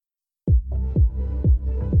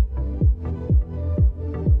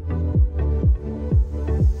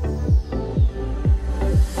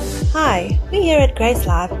Hi, we here at Grace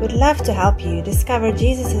Life would love to help you discover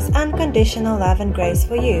Jesus' unconditional love and grace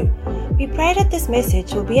for you. We pray that this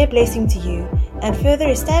message will be a blessing to you and further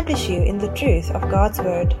establish you in the truth of God's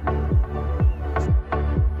Word.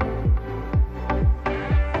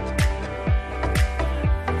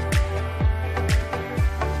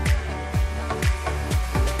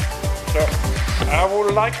 So, I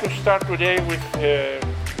would like to start today with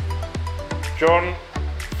John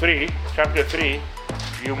 3, chapter 3.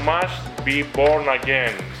 You must be born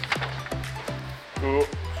again. To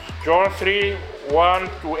John 3, 1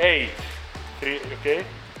 to 8. Okay?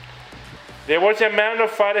 There was a man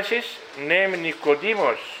of Pharisees named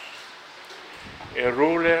Nicodemus, a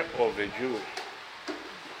ruler of the Jews.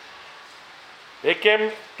 They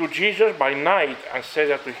came to Jesus by night and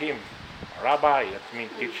said unto him, Rabbi, that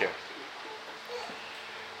means teacher,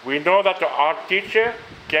 we know that our teacher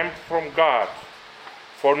came from God,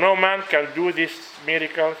 for no man can do these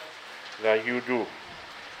miracles that you do,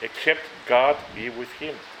 except God be with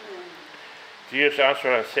him. Jesus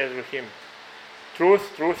answered and said to him,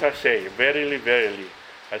 Truth, truth I say, verily, verily,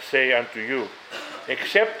 I say unto you,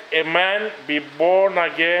 except a man be born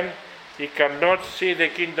again, he cannot see the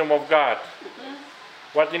kingdom of God.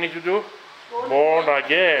 What do you need to do? Born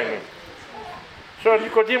again. So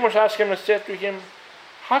Nicodemus asked him and said to him,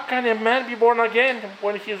 how can a man be born again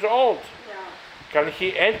when he is old? Can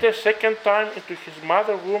he enter second time into his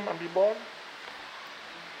mother's womb and be born?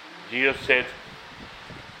 Jesus said,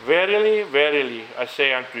 Verily, verily, I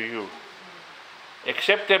say unto you,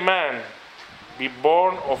 except a man be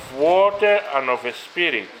born of water and of a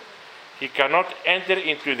spirit, he cannot enter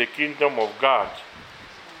into the kingdom of God.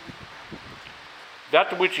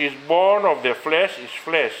 That which is born of the flesh is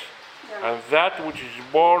flesh, and that which is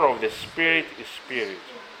born of the Spirit is spirit.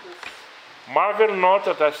 Marvel not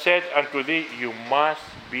that I said unto thee, you must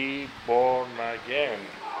be born again.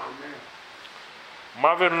 Amen.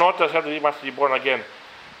 Marvel not that I said unto thee, you must be born again.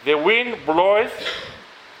 The wind bloweth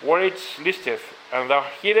where it listeth, and thou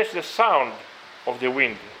hearest the sound of the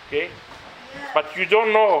wind. Okay? But you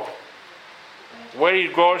don't know where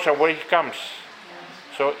it goes and where it comes.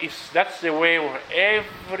 So that's the way where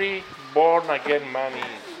every born again man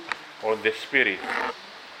is, or the spirit.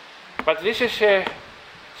 But this is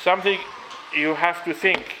something you have to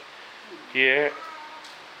think here.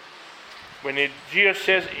 When Jesus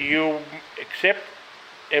says, you except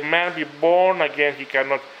a man be born again, he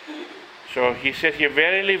cannot. So he says here,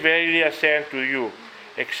 verily, verily, I say unto you,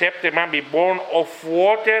 except a man be born of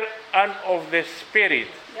water and of the Spirit.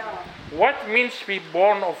 Yeah. What means be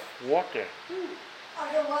born of water?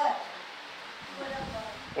 Of the what?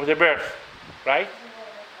 Of the birth, right?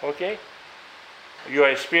 Okay. You are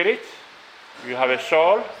a spirit, you have a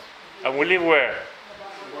soul, and we live where?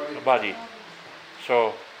 The body.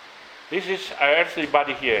 So, this is our earthly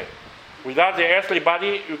body here. Without the earthly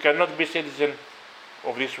body, you cannot be citizen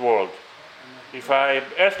of this world. If our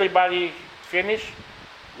earthly body finish,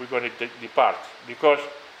 we're going to depart. Because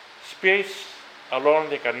spirits alone,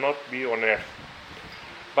 they cannot be on earth.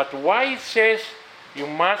 But why it says you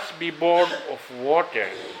must be born of water?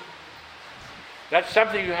 That's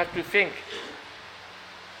something you have to think.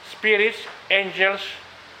 Spirits, angels,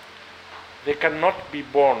 they cannot be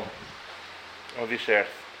born on this earth.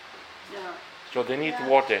 Yeah. So they need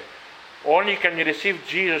water. Only can you receive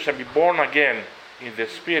Jesus and be born again in the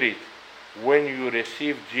Spirit when you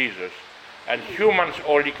receive Jesus. And humans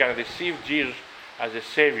only can receive Jesus as a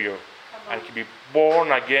Savior and can be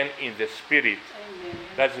born again in the Spirit. Amen.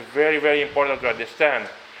 That's very, very important to understand.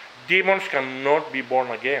 Demons cannot be born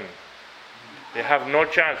again. They have no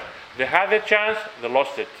chance. They had a chance, they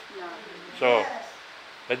lost it. Yeah. So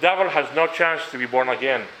the devil has no chance to be born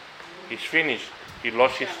again. He's finished. He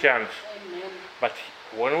lost his chance. Amen. But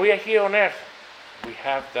when we are here on earth, we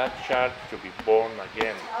have that chance to be born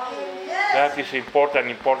again. Oh, yes. That is important,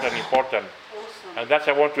 important, important. Awesome. And that's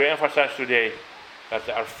I want to emphasize today, that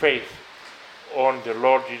our faith on the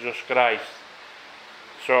Lord Jesus Christ.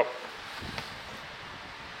 So,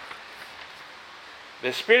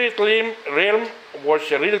 the spirit realm was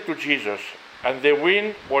real to Jesus, and the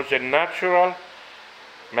wind was a natural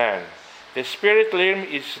man. The spirit realm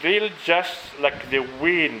is real just like the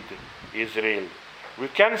wind is real. We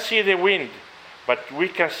can't see the wind, but we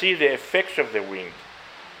can see the effects of the wind.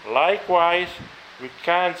 Likewise, we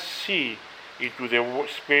can't see into the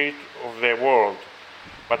spirit of the world,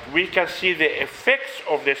 but we can see the effects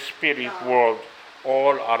of the spirit world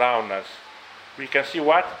all around us. We can see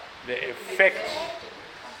what? The effects.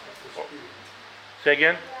 Say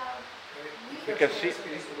again? We can see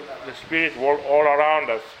the spirit world all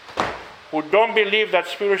around us. Who don't believe that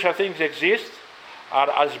spiritual things exist are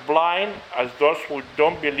as blind as those who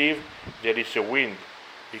don't believe there is a wind,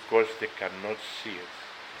 because they cannot see it.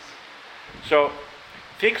 So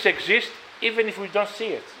things exist even if we don't see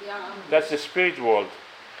it. That's the spirit world.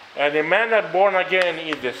 And a man that born again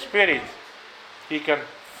in the spirit, he can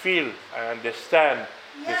feel and understand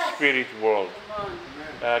the spirit world.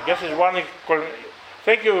 Guess it's one.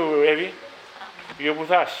 Thank you, Evie. You're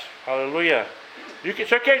with us. Hallelujah.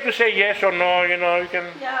 It's okay to say yes or no. You know, you can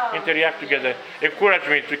interact together. Encourage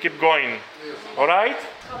me to keep going. All right?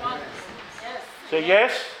 Come on. Yes. Say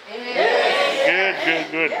yes.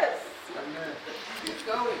 Yes. Good. Yes. Keep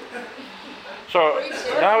going. So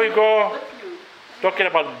now we go talking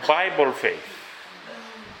about Bible faith.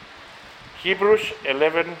 Hebrews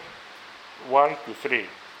 11, 1-3.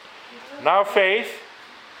 Now faith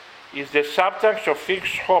is the substance of things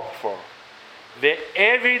hoped for, the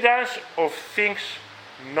evidence of things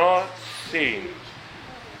not seen.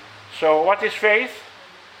 So what is faith?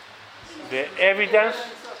 The evidence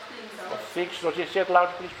of things not seen. Say it loud,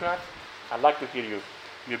 please, perhaps. I'd like to hear you.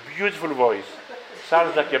 Your beautiful voice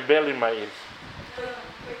sounds like a bell in my ears.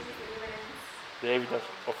 The evidence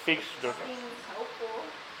of things not seen.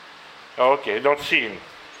 Okay, not seen.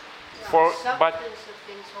 But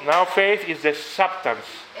now faith is the substance,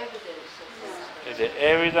 the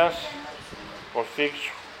evidence of things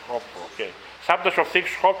hoped for. Okay, substance of things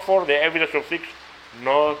hoped for, the evidence of things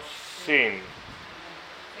not seen.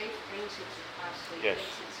 Faith brings it to pass, so it Yes. makes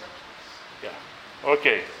it substance. Yeah.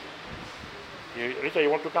 Okay. Rita, you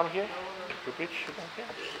want to come here to preach? Okay.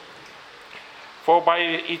 For by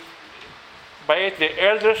it the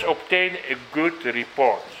elders obtained a good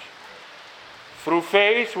report. Through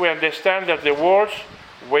faith we understand that the worlds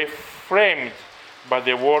were framed by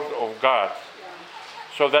the word of God,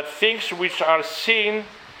 so that things which are seen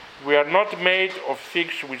were not made of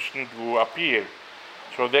things which do appear.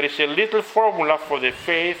 So there is a little formula for the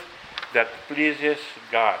faith that pleases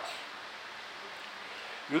God.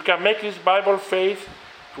 You can make this Bible faith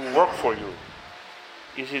to work for you.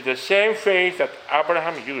 It is the same faith that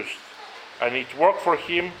Abraham used, and it worked for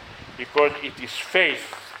him because it is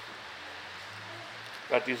faith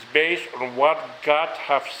that is based on what God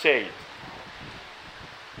has said.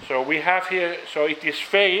 So we have here, so it is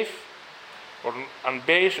faith and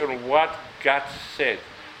based on what God said.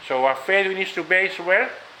 So our faith needs to base where?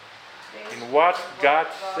 In what God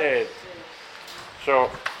said. So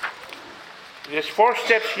there's 4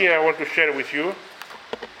 steps here I want to share with you.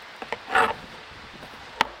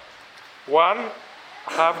 1,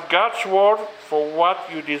 have God's word for what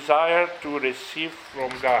you desire to receive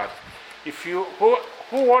from God. If you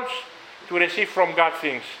who wants to receive from God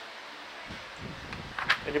things?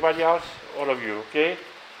 Anybody else? All of you, okay?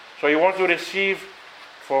 So you want to receive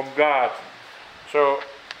from God. So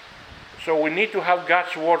we need to have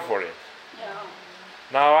God's word for it. Yeah.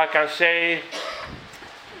 Now I can say,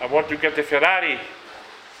 I want to get a Ferrari.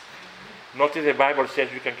 Not in the Bible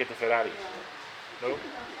says you can get a Ferrari. No?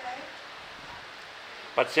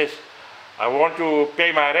 But it says, I want to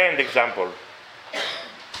pay my rent, example.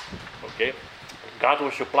 Okay? God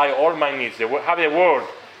will supply all my needs. Have a word.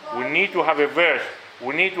 We need to have a verse.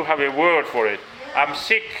 We need to have a word for it. I'm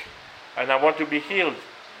sick and I want to be healed.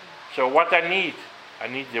 So what I need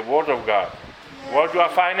the word of God. Where do I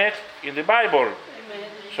find it? In the Bible. Amen.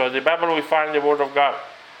 So in the Bible we find the word of God.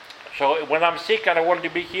 So when I'm sick and I want to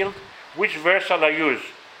be healed, which verse shall I use?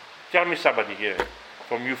 Tell me somebody here,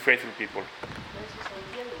 from you faithful people.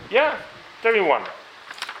 Yeah, tell me one.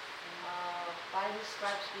 By his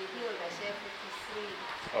stripes we healed, Isaiah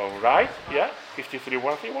 53. All right, yeah, 53,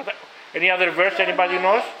 1 thing. Any other verse anybody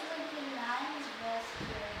knows?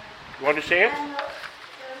 You want to say it?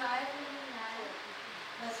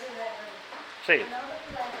 Say it.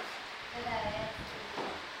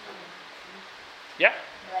 Yeah?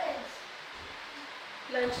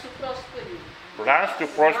 Plans to prosper you. Plans to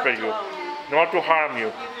prosper you, not to harm you.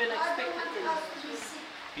 Give you an expected end.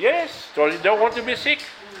 Yes, so you don't want to be sick.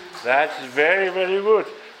 That's very, very good.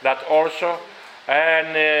 That also,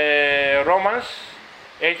 and Romans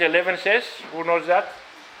 8:11 says, who knows that?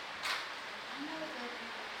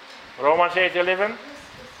 Romans 8:11.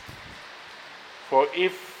 For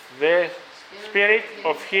if the spirit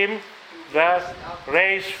of him that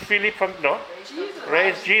raised Philip from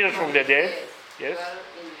raised Jesus from the dead, yes,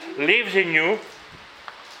 lives in you,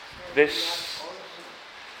 the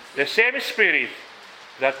same spirit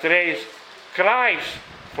that raised Christ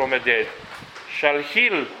from the dead shall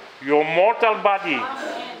heal your mortal body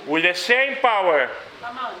with the same power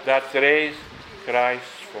that raised Christ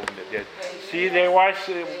from the dead. See, there was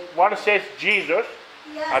one says Jesus,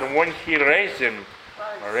 and when he raised him,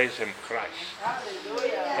 raised him Christ.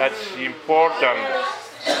 That's important.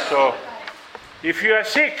 So, if you are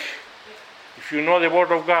sick, if you know the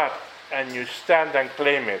Word of God, and you stand and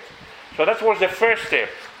claim it. So that was the first step.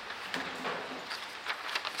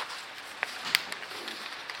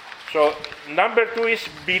 So number 2 is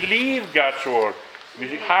believe God's Word.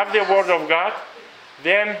 You have the Word of God,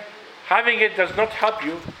 then having it does not help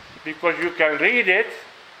you because you can read it,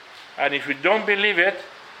 and if you don't believe it,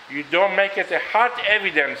 you don't make it a heart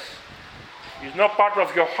evidence. It's not part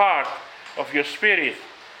of your heart, of your spirit.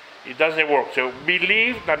 It doesn't work. So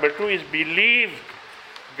believe, number 2 is believe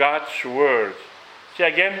God's Word. Say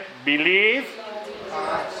again, believe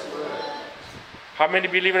God's Word. How many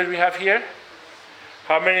believers we have here?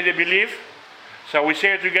 How many they believe? So we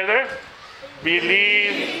say it together.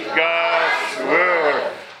 Believe God's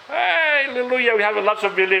Word. Hallelujah, we have lots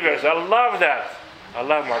of believers. I love that. I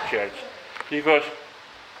love my church. Because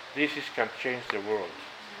this can change the world.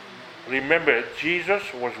 Remember,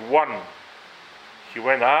 Jesus was one. He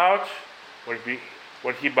went out,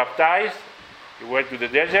 when he baptized, he went to the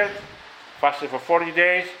desert, fasted for 40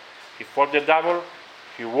 days, he fought the devil,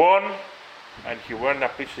 he won, and he went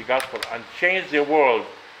and preached the gospel and changed the world.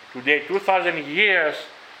 Today, 2,000 years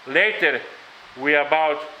later, we are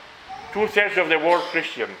about 2/3 of the world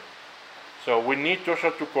Christian. So we need also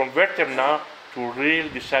to convert them now to real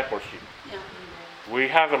discipleship. Yeah. We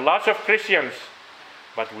have lots of Christians,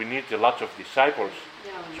 but we need lots of disciples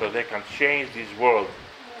so they can change this world.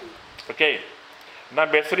 Okay,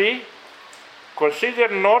 number 3, consider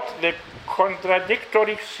not the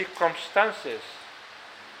contradictory circumstances.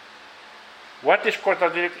 What is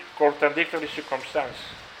contradictory circumstance?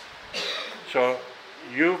 So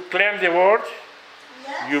you claim the Word,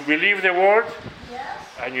 Yes. you believe the Word, Yes.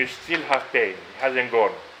 and you still have pain. It hasn't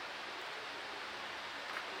gone.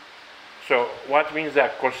 So what means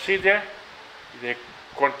that? Consider the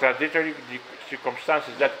contradictory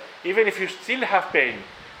circumstances, that even if you still have pain,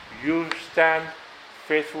 you stand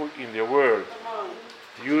faithful in the Word.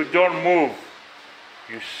 You don't move.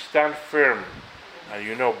 You stand firm. And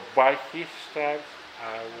you know, by His stripes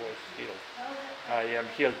I was healed. I am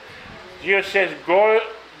healed. Jesus says, go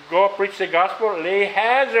preach the gospel, lay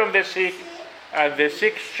hands on the sick, and the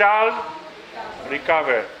sick shall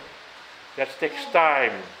recover. That takes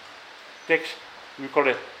time. We call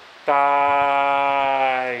it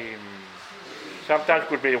time. Sometimes it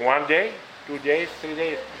could be 1 day, 2 days, 3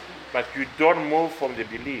 days, but you don't move from the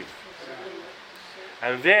belief.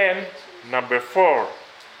 And then, number 4,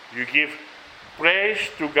 you give praise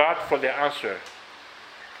to God for the answer.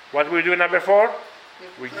 What do we do, number 4?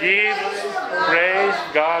 We give praise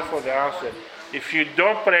God for the answer. If you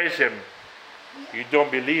don't praise Him, you don't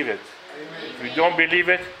believe it. If you don't believe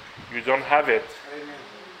it, you don't have it.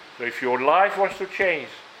 So if your life wants to change,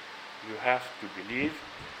 you have to believe,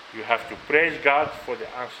 you have to praise God for the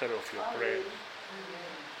answer of your prayers.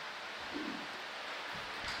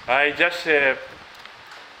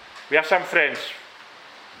 We have some friends.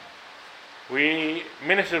 We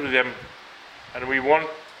minister to them, and we want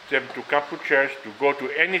them to come to church, to go to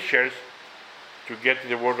any church, to get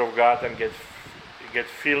the Word of God and get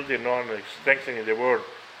filled, and strengthened in the Word.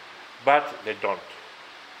 But they don't.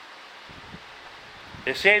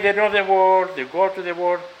 They say they know the Word, they go to the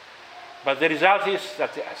Word, but the result is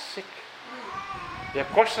that they are sick. They are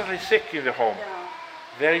constantly sick in the home.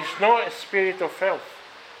 There is no spirit of health.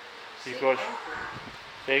 Because,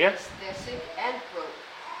 say again? They're sick and broke.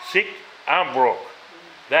 Sick and broke.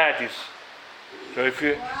 That is. So if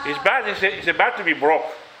you, it's bad to be broke,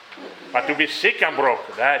 but to be sick and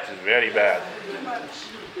broke, that is very bad.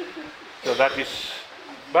 So that is.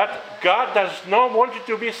 But God does not want you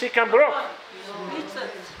to be sick and broke.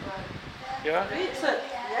 Yeah.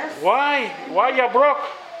 Why? Why you are broke?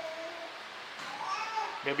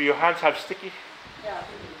 Maybe your hands are sticky.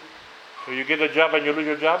 So you get a job and you lose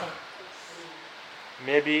your job.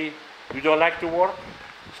 Maybe you don't like to work.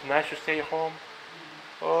 It's nice to stay home.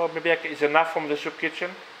 Or maybe it's enough from the soup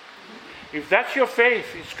kitchen. If that's your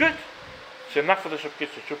faith, it's good. It's enough for the soup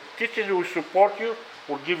kitchen. Soup kitchen will support you,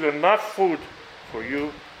 will give you enough food for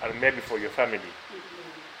you and maybe for your family.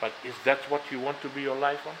 But is that what you want to be your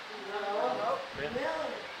life on? No. Yeah?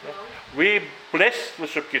 No. We bless the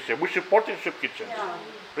soup kitchen. We support the soup kitchens.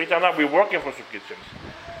 Right now we're working for soup kitchens.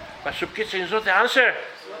 But soup kitchen is not the answer.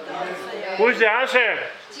 Who is the answer?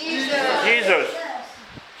 Jesus.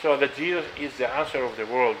 So that Jesus is the answer of the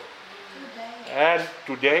world. And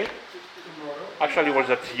today, actually was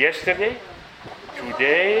that yesterday,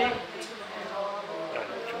 today, and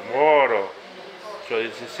tomorrow. So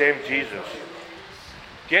it's the same Jesus.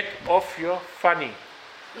 Get off your fanny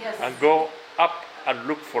and go up and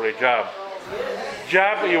look for a job.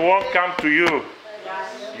 Job, it won't come to you.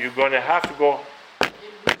 You're going to have to go.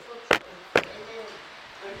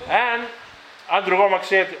 And Andrew Womack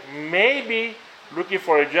said, maybe looking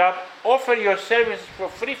for a job, offer your services for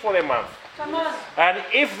free for a month. Come on. And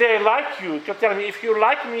if they like you, you can tell me, if you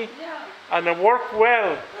like me and I work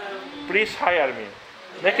well, please hire me.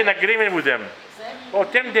 Make an agreement with them. Oh,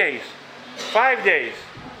 10 days, 5 days,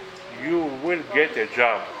 you will get a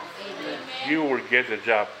job. You will get a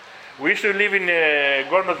job. We used to live in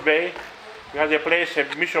Gormaz Bay. We had a place, a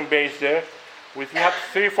mission base there. We had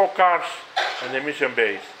 3 or 4 cars on the mission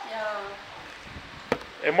base.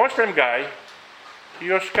 A Muslim guy, he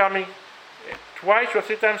was coming twice or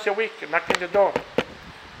 3 times a week, knocking the door.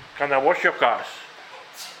 Can I wash your cars?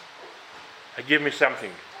 Give me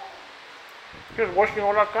something. He was washing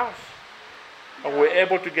all our cars. And we were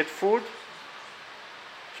able to get food.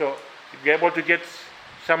 So we were able to get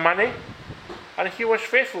some money. And he was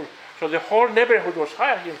faithful. So the whole neighborhood was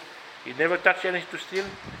hiring him. He never touched anything to steal.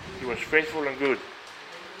 He was faithful and good.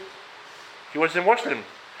 He was a Muslim.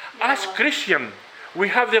 As Christian, we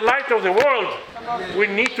have the light of the world. We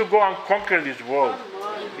need to go and conquer this world.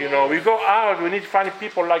 You know, we go out, we need to find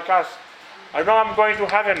people like us. I know I'm going to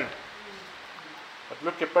heaven. But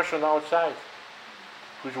look, a person outside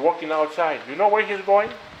who's walking outside. Do you know where he's going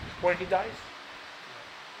when he dies?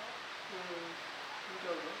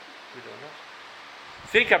 We don't know.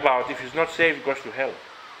 Think about if he's not saved, he goes to hell.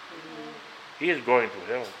 He is going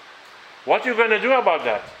to hell. What are you going to do about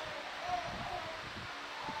that?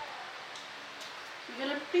 You're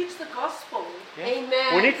going to preach the gospel. Yeah.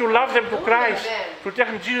 Amen. We need to love them to Oh, Christ. amen. To tell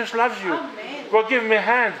him Jesus loves you. Amen. Go give him a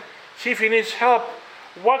hand. See if he needs help.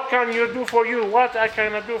 What can you do for you? What I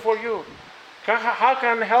cannot do for you? How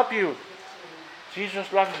can I help you?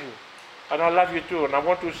 Jesus loves you. And I love you too. And I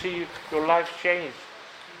want to see your life change.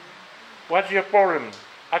 What's your problem?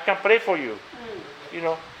 I can pray for you. You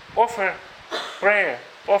know, offer prayer.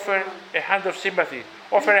 Offer a hand of sympathy.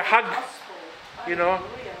 Offer a hug. You know.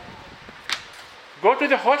 Go to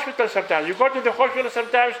the hospital sometimes. You go to the hospital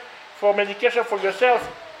sometimes for medication for yourself.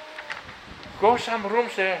 Go some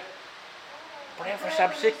rooms there. Pray for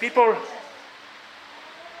some sick people.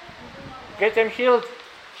 Get them healed.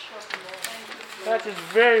 That is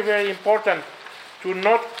very, very important. To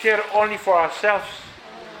not care only for ourselves.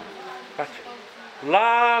 But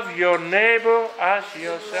love your neighbor as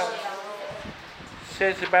yourself.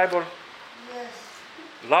 Says the Bible.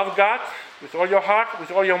 Love God with all your heart, with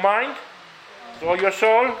all your mind, with all your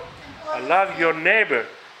soul. And love your neighbor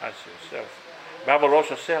as yourself. The Bible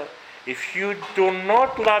also says, if you do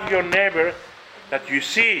not love your neighbor that you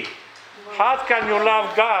see, how can you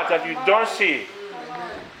love God that you don't see?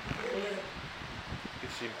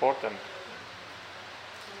 It's important.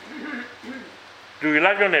 Do you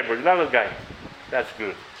love your neighbor? You love the guy? That's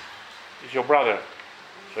good. He's your brother.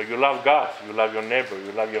 So you love God, you love your neighbor,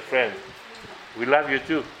 you love your friend. We love you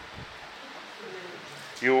too.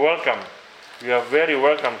 You're welcome. You are very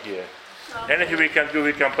welcome here. Anything we can do,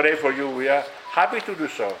 we can pray for you. We are happy to do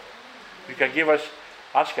so. You can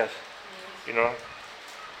ask us, you know.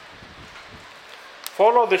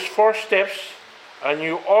 Follow these 4 steps and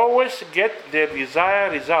you always get the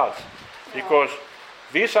desired results. Because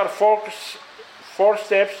these are 4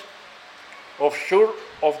 steps of sure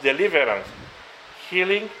of deliverance,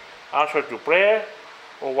 healing, answer to prayer,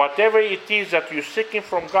 or whatever it is that you're seeking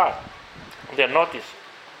from God. Then notice,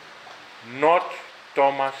 not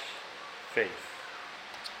Thomas' faith.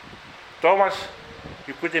 Thomas,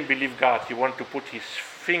 he couldn't believe God. He wanted to put his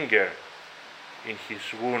finger in his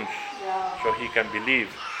wounds so he can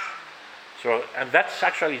believe. So, and that's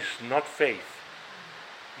actually not faith.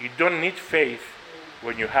 You don't need faith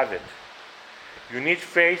when you have it. You need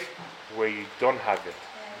faith where you don't have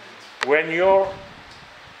it. When your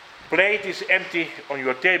plate is empty on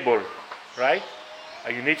your table, right?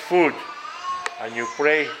 And you need food, and you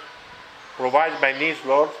pray, provide my needs,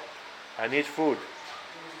 Lord, I need food.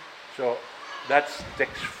 So that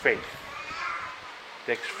takes faith.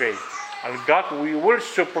 Takes faith. And God will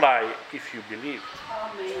supply if you believe.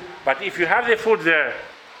 Amen. But if you have the food there,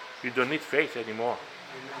 you don't need faith anymore.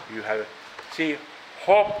 You have. See,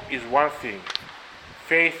 hope is one thing.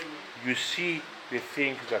 Faith, you see the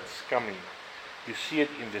things that's coming. You see it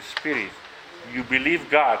in the spirit. You believe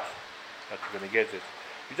God that you're going to get it.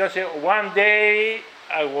 You don't say, one day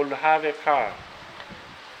I will have a car.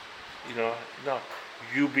 You know, no.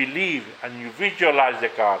 You believe and you visualize the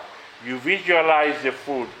car. You visualize the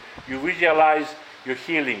food. You visualize your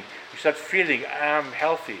healing. You start feeling, I am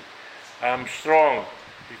healthy. I am strong.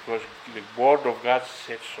 Because the word of God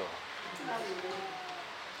said so.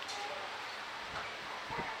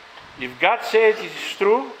 If God says it is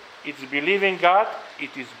true, it's believing God,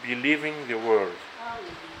 it is believing the Word.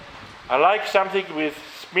 I like something with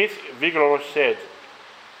Smith Wigglesworth said,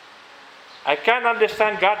 I can't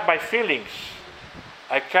understand God by feelings.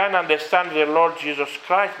 I can't understand the Lord Jesus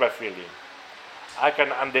Christ by feeling. I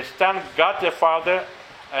can understand God the Father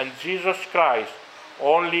and Jesus Christ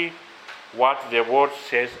only what the Word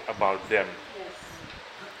says about them.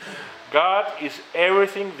 God is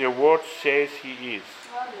everything the Word says He is.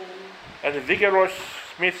 And Wigglesworth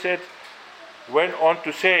Smith said, went on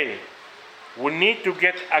to say, we need to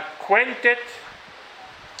get acquainted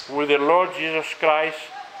with the Lord Jesus Christ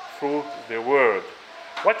through the Word.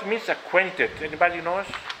 What means acquainted? Anybody knows?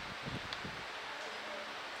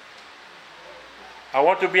 I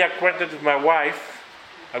want to be acquainted with my wife.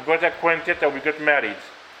 I got acquainted and we got married.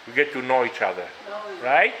 We get to know each other.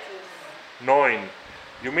 Right? Knowing.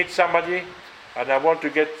 You meet somebody and I want to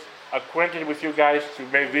get acquainted with you guys to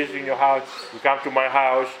maybe visit in your house. You come to my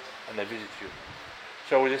house and I visit you.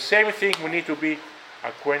 So with the same thing, we need to be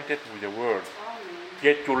acquainted with the Word.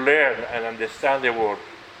 Get to learn and understand the Word.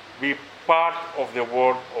 Be part of the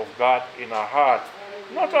Word of God in our heart.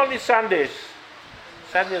 Not only Sundays.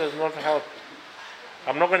 Sunday does not help.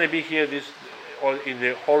 I'm not going to be here in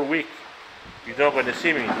the whole week. You're not going to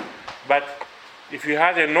see me. But if you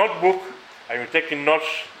have a notebook and you're taking notes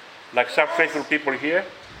like some faithful people here,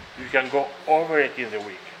 you can go over it in the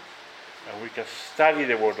week. And we can study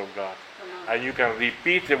the Word of God. And you can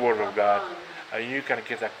repeat the Word of God. And you can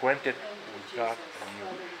get acquainted with God.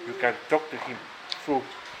 And you can talk to Him through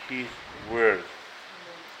His Word.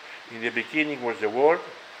 In the beginning was the Word,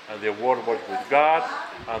 and the Word was with God,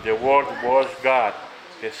 and the Word was God.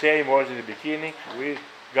 The same was in the beginning with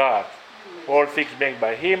God. All things made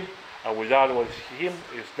by Him, and without Him,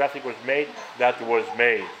 if nothing was made that was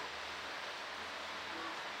made.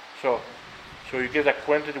 So you get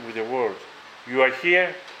acquainted with the Word. You are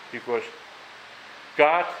here because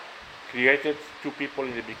God created two people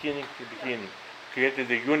in the beginning. Created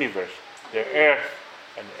the universe, the earth,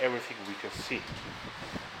 and everything we can see.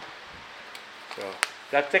 So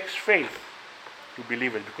that takes faith to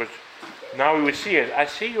believe it, because now we will see it. I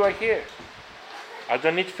see you are here. I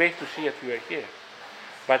don't need faith to see that you are here.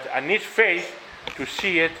 But I need faith to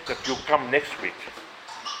see it that you come next week.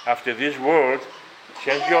 After this word,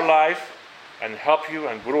 change your life and help you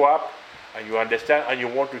and grow up, and you understand and you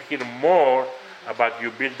want to hear more about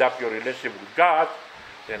you build up your relationship with God,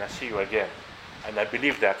 then I see you again. And I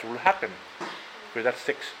believe that will happen. Because that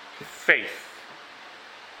takes faith.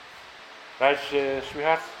 Right,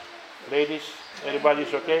 sweetheart? Ladies?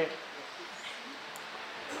 Everybody's okay?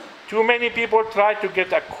 Too many people try to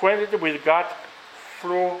get acquainted with God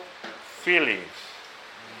through feelings.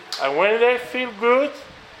 And when they feel good,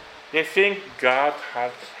 they think God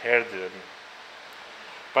has heard them.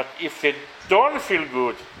 But if they don't feel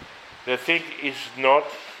good, they think He's not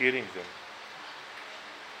hearing them.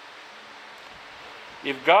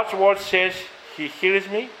 If God's word says He hears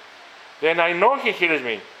me, then I know He hears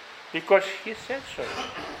me because He said so.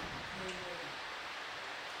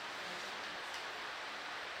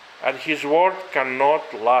 And His word cannot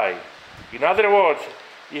lie. In other words,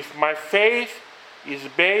 if my faith is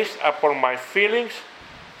based upon my feelings,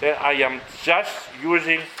 then I am just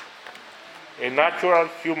using a natural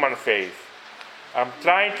human faith. I'm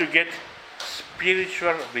trying to get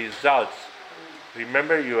spiritual results.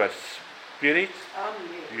 Remember, you are spirit,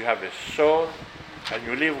 you have a soul, and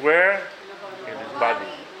you live where? In this body.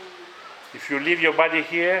 If you leave your body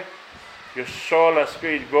here, your soul and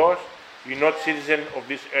spirit goes, you're not citizen of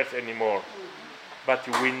this earth anymore. But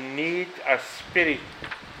we need our spirit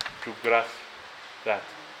to grasp that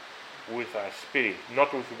with our spirit,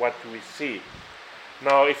 not with what we see.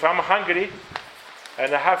 Now, if I'm hungry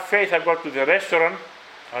and I have faith, I go to the restaurant,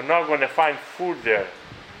 I'm not going to find food there.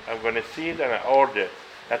 I'm going to see it and I order.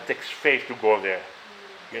 That takes faith to go there.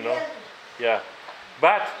 You know? Yeah.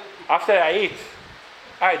 But after I eat,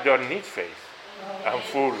 I don't need faith. I'm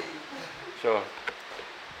full. So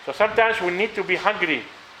sometimes we need to be hungry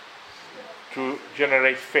to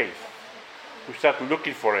generate faith, to start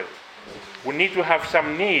looking for it. We need to have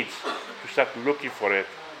some needs to start looking for it,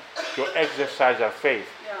 to exercise our faith.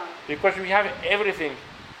 Because we have everything.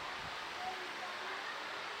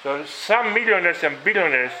 So some millionaires and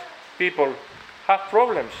billionaires people have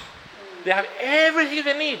problems. They have everything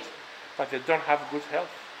they need, but they don't have good health.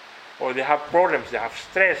 Or they have problems, they have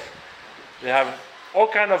stress, they have all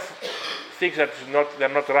kind of things that they're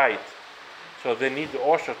not right. So they need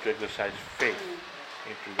also to exercise faith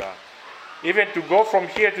into God. Even to go from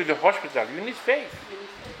here to the hospital, you need faith.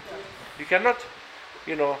 You cannot,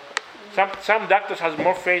 some doctors have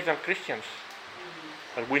more faith than Christians.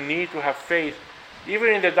 But we need to have faith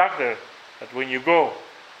even in the doctor, that when you go,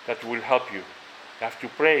 that will help you. You have to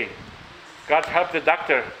pray. God, help the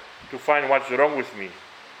doctor to find what's wrong with me.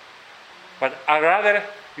 But I rather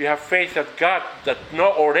you have faith that God that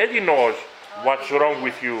already knows what's wrong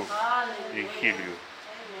with you. He heal you.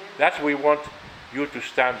 That's we want you to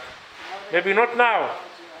stand. Maybe not now,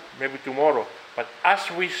 maybe tomorrow. But as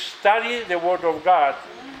we study the Word of God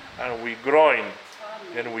and we're growing,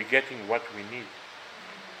 then we're getting what we need.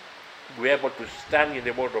 We're able to stand in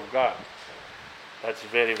the Word of God. That's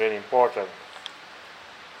very, very important.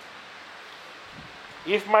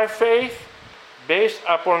 If my faith based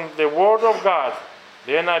upon the Word of God,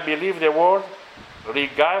 then I believe the Word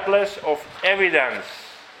regardless of evidence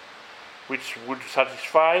which would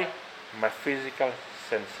satisfy my physical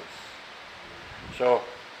senses. So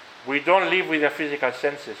we don't live with the physical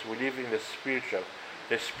senses, we live in the spiritual.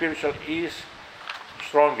 The spiritual is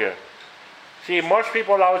stronger. See, most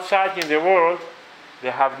people outside in the world,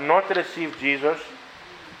 they have not received Jesus.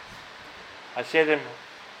 I say them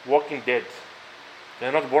walking dead.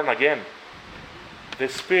 They're not born again. The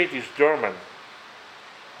spirit is dormant.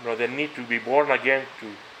 No, they need to be born again to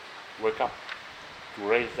wake up, to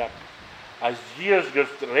raise up. As Jesus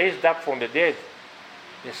gets raised up from the dead,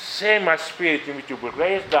 the same as spirit need to be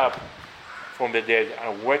raised up from the dead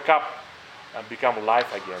and wake up and become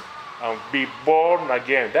life again and be born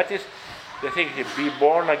again. That is the thing, be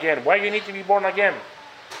born again. Why you need to be born again?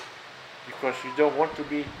 Because you don't want to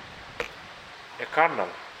be a carnal.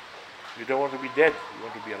 You don't want to be dead. You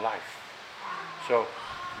want to be alive. So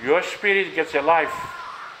your spirit gets alive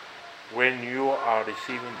when you are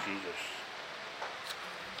receiving Jesus.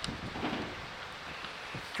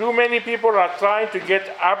 Too many people are trying to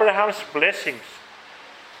get Abraham's blessings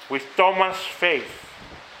with Thomas' faith,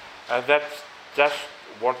 and that just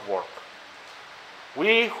won't work.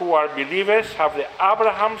 We who are believers have the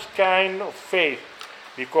Abraham's kind of faith,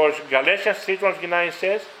 because Galatians 3:29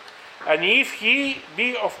 says, "And if ye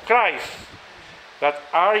be of Christ, that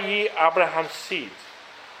are ye Abraham's seed,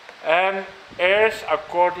 and heirs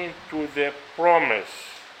according to the promise."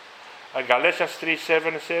 And Galatians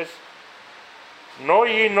 3:7 says, "Know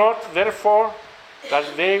ye not therefore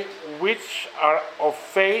that they which are of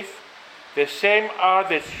faith, the same are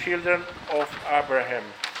the children of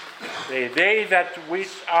Abraham." They that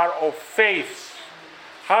which are of faith.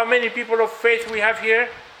 How many people of faith we have here?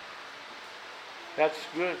 That's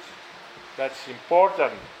good. That's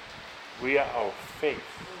important. We are of faith.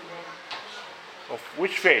 Of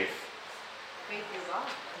which faith? Faith in God.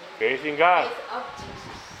 Faith in God. Faith of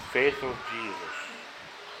Jesus. Faith of Jesus.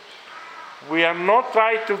 We are not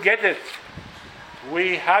trying to get it.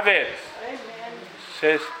 We have it. Amen.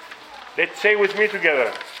 Says, let's say with me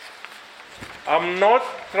together. I'm not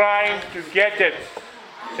trying to get it.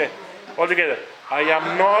 Say, all together. I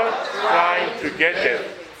am not trying to get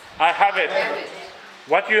it. I have it.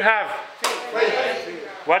 What do you have?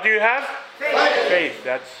 What do you have? Faith.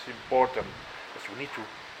 That's important. Because we need to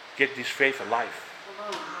get this faith alive.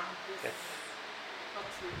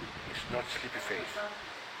 It's not sleepy faith.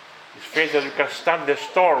 It's faith that you can stand the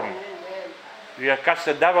storm. You can cast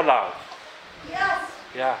the devil out. Yes.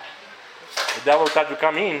 Yeah. The devil tries to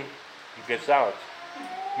come in, he gets out.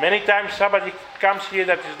 Many times somebody comes here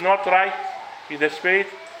that is not right in the spirit,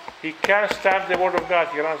 he can't stand the word of God,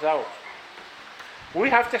 he runs out. We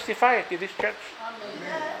have testified in this church.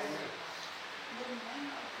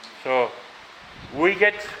 So we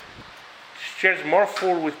get this church more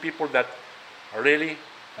full with people that really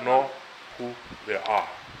know who they are.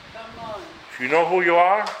 If you know who you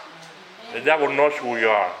are, the devil knows who you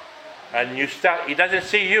are. And you start, he doesn't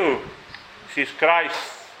see you. He sees Christ,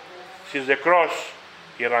 sees the cross,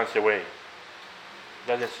 he runs away.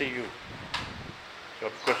 He doesn't see you. So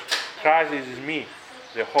because Christ is me,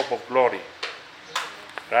 the hope of glory.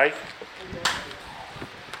 Right? Amen.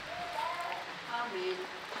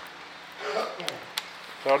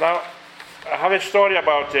 So now, I have a story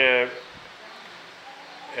about Kenneth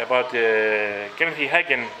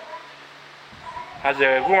Hagin. As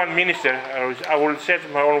a woman minister, I will say it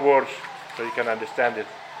in my own words so you can understand it.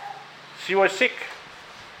 She was sick.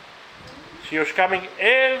 She was coming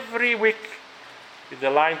every week in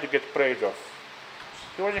the line to get prayed of.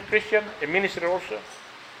 She was a Christian, a minister also.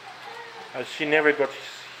 And she never got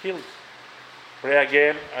healed. Pray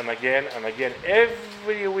again and again and again,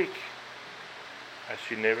 every week. And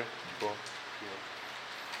she never got healed.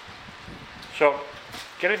 So,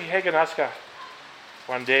 Kenneth Hagin asked her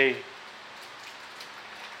one day,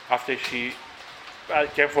 after she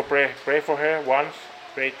came for prayer, pray for her once,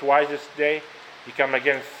 pray twice this day. He came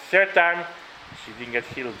again, third time, she didn't get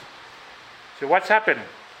healed. So what's happened?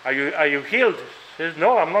 Are you healed? She says,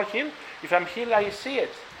 no, I'm not healed. If I'm healed, I see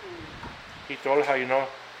it. He told her,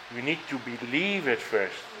 you need to believe it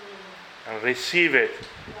first and receive it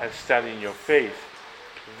and stand in your faith.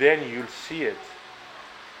 Then you'll see it.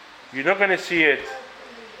 You're not going to see it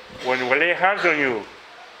when we lay hands on you.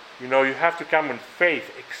 You have to come in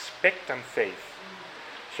faith, expectant faith.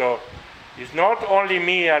 So it's not only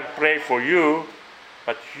me I pray for you,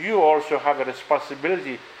 but you also have a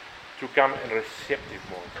responsibility to come in receptive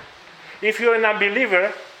mode. If you're an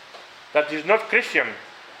unbeliever that is not Christian,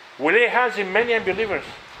 we lay hands in many unbelievers,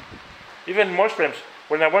 even Muslims.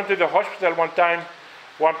 When I went to the hospital one time,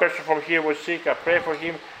 one person from here was sick. I prayed for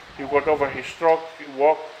him. He got over his stroke, he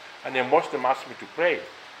walked, and a Muslim asked me to pray.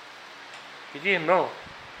 He didn't know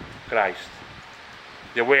Christ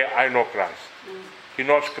the way I know Christ. He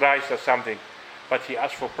knows Christ as something, but he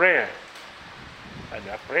asked for prayer, and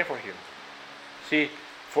I pray for him. See,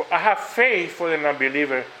 I have faith for an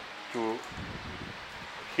unbeliever to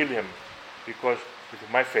heal him because with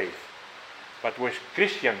my faith. But with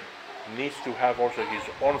Christian needs to have also his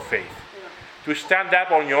own faith. To stand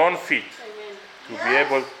up on your own feet. To be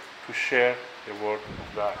able to share the word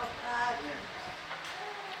of God.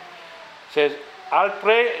 Says,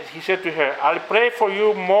 he said to her, I'll pray for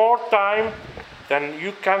you more time than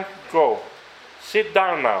you can go. Sit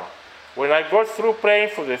down now. When I got through praying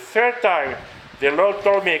for the third time, the Lord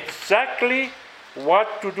told me exactly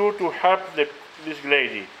what to do to help this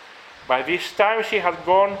lady. By this time she had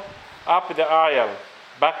gone up the aisle,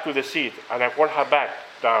 back to the seat, and I called her back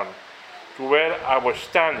down to where I was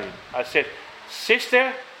standing. I said,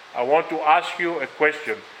 Sister, I want to ask you a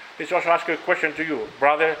question. Let's also ask a question to you,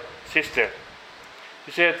 brother, sister.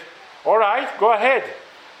 He said, all right, go ahead.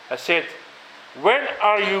 I said, when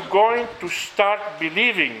are you going to start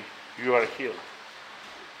believing you are healed?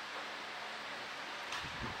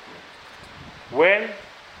 When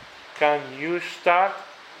can you start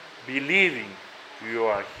believing you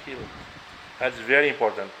are healed? That's very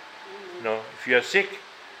important. If you are sick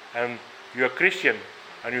and you are Christian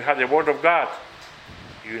and you have the Word of God,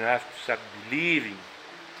 you have to start believing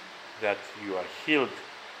that you are healed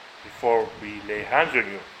before we lay hands on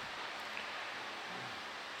you.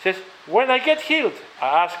 It says, when I get healed,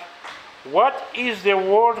 I ask, what is the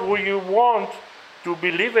word will you want to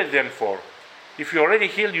believe it then for? If you're already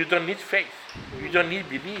healed, you don't need faith. You don't need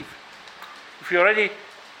belief. If you're already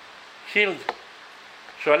healed,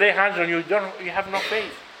 so I lay hands on you, you have no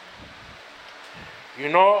faith.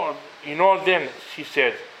 Then, she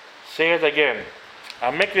said, say it again. I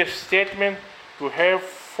make this statement to her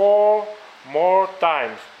 4 more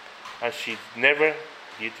times, and she never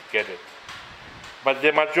did get it. But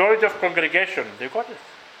the majority of congregation, they got it.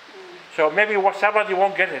 So maybe somebody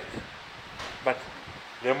won't get it. But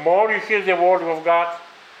the more you hear the word of God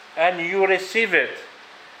and you receive it,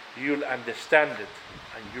 you'll understand it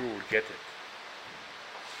and you will get it.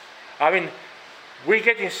 We're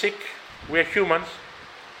getting sick, we're humans,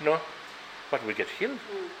 but we get healed.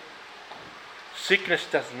 Sickness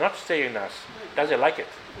does not stay in us, doesn't like it.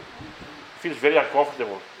 It feels very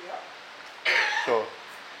uncomfortable. So,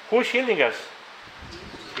 who's healing us?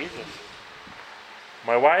 Jesus.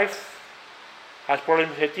 My wife has problems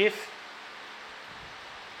with her teeth,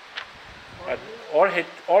 but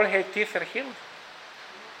all her teeth are healed.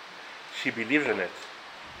 She believes in it.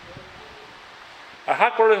 I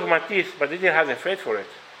had problems with my teeth, but I didn't have the faith for it,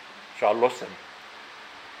 so I lost them.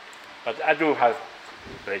 But I do have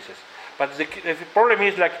braces. But the problem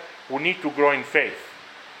is we need to grow in faith.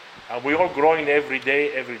 And we're all growing every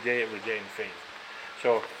day in faith.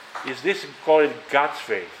 So is this called God's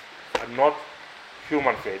faith and not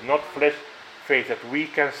human faith, not flesh faith that we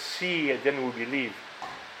can see and then we believe.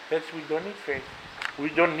 We don't need faith. We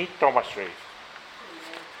don't need Thomas' faith.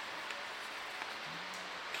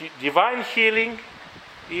 Divine healing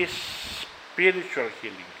is spiritual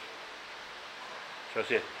healing. So I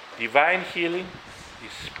said, divine healing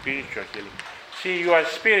is spiritual healing. See, you are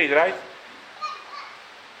spirit, right?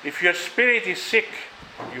 If your spirit is sick,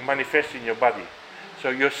 you manifest in your body. So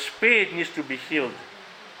your spirit needs to be healed.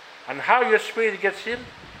 And how your spirit gets healed?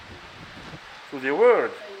 Through the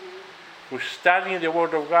Word. Through studying the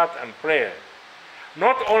Word of God and prayer.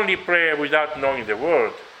 Not only prayer without knowing the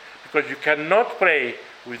Word, because you cannot pray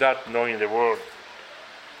without knowing the Word.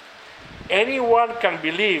 Anyone can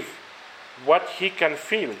believe what he can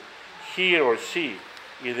feel, hear or see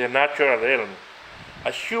in the natural realm.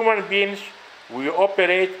 As human beings, we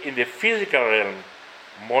operate in the physical realm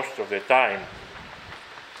most of the time.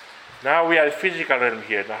 Now we are in the physical realm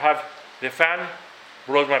here. I have the fan,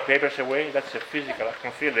 blows my papers away. That's a physical. I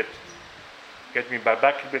can feel it. Gets me my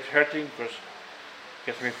back a bit hurting because it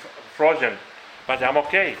gets me frozen. But I'm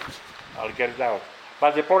okay. I'll get it out.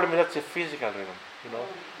 But the problem is that's a physical realm. You know,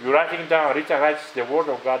 you're writing down. Rita writes the word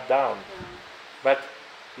of God down, but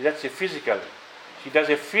that's a physical. She does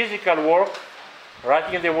a physical work,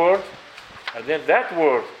 writing the word, and then that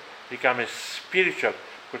word becomes spiritual.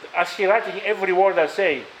 But as she writing every word I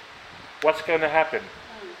say, what's going to happen?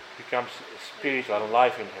 Becomes spiritual and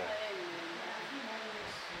life in her.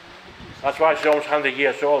 That's why she's almost 100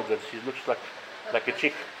 years old, and she looks like a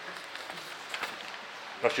chick.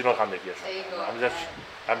 No, she's not 100 years old.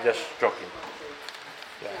 I'm just joking.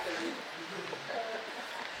 Yeah.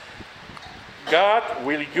 God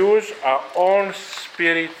will use our own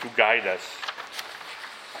spirit to guide us.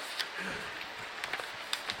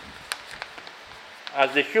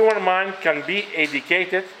 As the human mind can be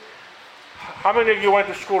educated. How many of you went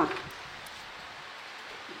to school?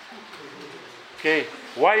 Okay.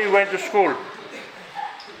 Why you went to school?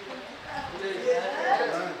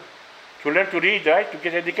 To learn to read, right? To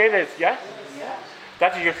get educated, yeah?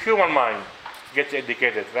 That is your human mind gets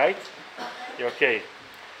educated, right? Okay.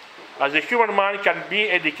 As the human mind can be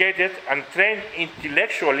educated and trained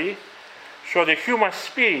intellectually, so the human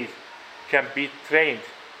spirit can be trained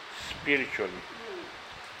spiritually.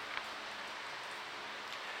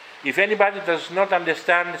 If anybody does not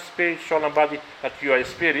understand spirit, soul, and body, that you are a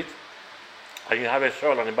spirit, and you have a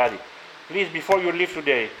soul and a body, please, before you leave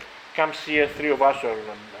today, come see us, three of us,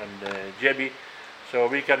 and Jebi, so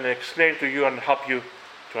we can explain to you and help you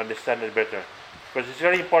to understand it better. Because it's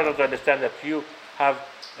very important to understand that you have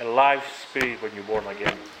a live spirit when you're born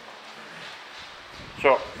again.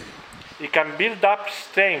 So, it can build up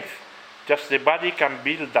strength, just the body can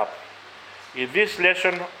build up. In this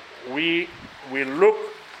lesson, we will look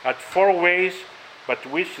at 4 ways by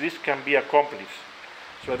which this can be accomplished.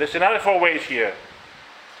 So there's another 4 ways here.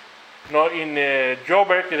 No, in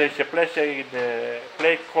Joburg there's a place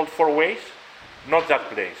play called 4 Ways. Not that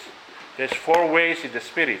place. There's 4 ways in the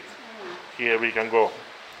spirit. Here we can go.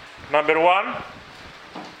 Number 1,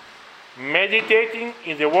 meditating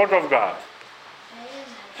in the Word of God.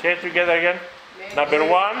 Say it together again. Number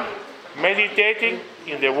 1, meditating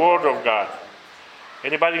in the Word of God.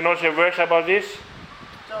 Anybody knows a verse about this?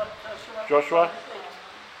 Joshua?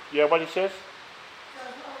 Yeah, what it says?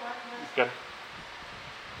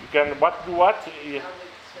 You can what do what? Yeah.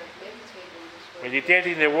 Meditate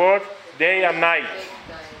in the Word day and night.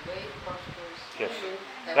 Yes,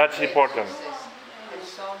 that's important. And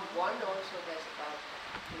Psalm 1 also has about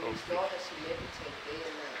in his law does he meditate day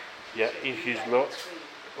and night. Yeah, in his law.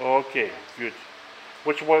 Okay, good.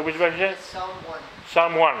 Which verse is it? Psalm 1.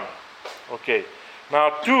 Psalm 1. Okay. Now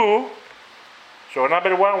 2. So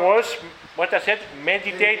number 1 was what I said,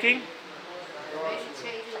 meditating.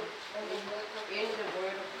 Meditating in the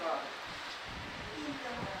Word of God.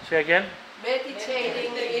 Say again.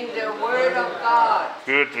 Meditating in the Word of God.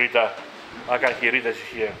 Good, Rita. I can hear Rita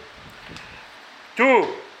here. 2,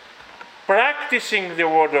 practicing the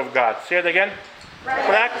Word of God. Say it again.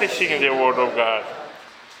 Practicing the Word of God.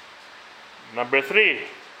 Number 3,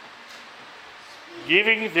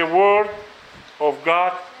 giving the Word of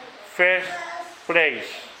God first place.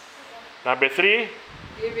 Number 3,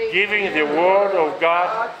 giving the Word of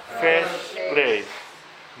God first place.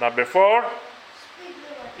 Number 4,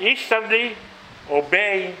 instantly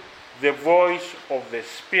obeying the voice of the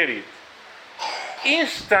Spirit.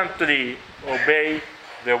 Instantly obey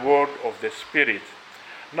the word of the Spirit.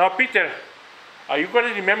 Now, Peter, are you going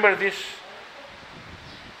to remember this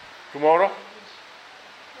tomorrow?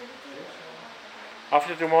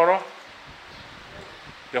 After tomorrow?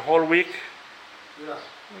 The whole week? Yeah.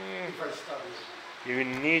 If I study. You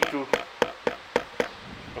need to.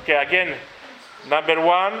 Okay, again. Number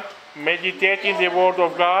 1, meditating the Word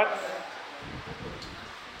of God.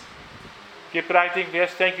 Keep writing.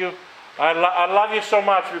 Yes, thank you. I love you so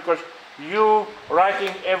much because you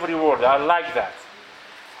writing every word. I like that.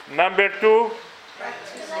 Number 2,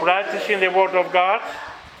 practicing the Word of God.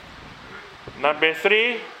 Number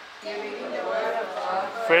 3,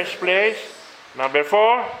 first place. Number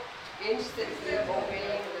 4, Instantly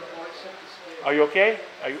obeying the voice of the Spirit. are you okay?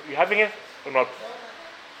 Are you having it or not?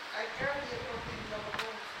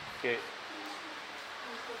 Okay.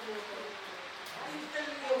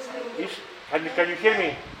 Can you hear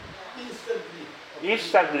me?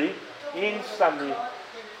 Instantly.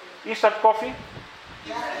 Instant coffee?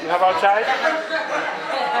 You have outside?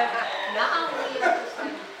 Now we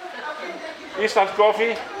understand. Instant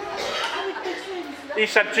coffee?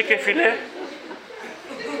 Instant chicken fillet?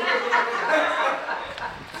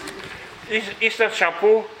 Instant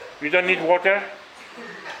shampoo? You don't need water?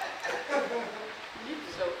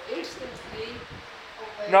 So instantly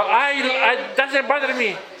obeying. No, I doesn't bother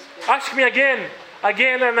me. Ask me again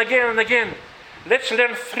and again. Let's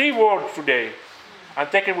learn 3 words today and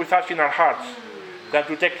take it with us in our hearts than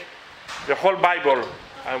to take the whole Bible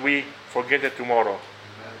and we forget it tomorrow.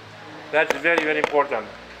 That's very, very important.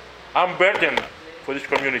 I'm burdened for this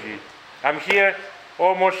community. I'm here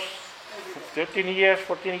almost 13 years,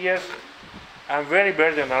 14 years. I'm very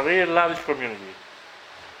burdened. I really love this community.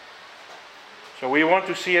 So we want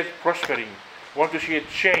to see it prospering. We want to see it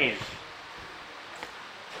change.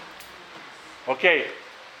 Okay.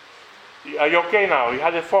 Are you okay now? You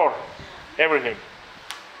had the 4. Everything.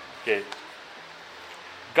 Okay.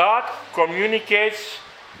 God communicates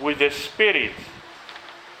with the Spirit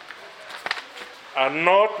and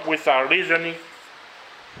not with our reasoning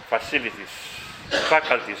faculties.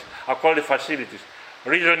 I call it facilities.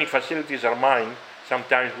 Reasoning facilities are mine.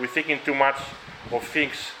 Sometimes we're thinking too much of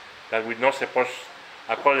things that we're not supposed.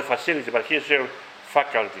 I call it facilities, but here's your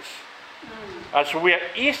faculties. As we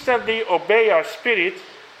instantly obey our spirit,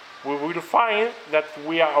 we will find that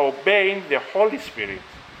we are obeying the Holy Spirit.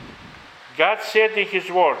 God said in His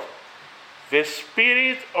Word, "The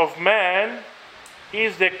spirit of man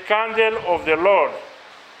is the candle of the Lord,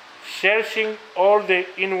 searching all the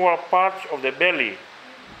inward parts of the belly."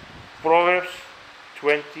 Proverbs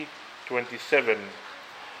 20:27.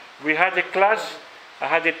 We had a class, I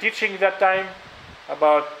had a teaching that time,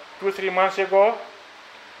 about 2-3 months ago,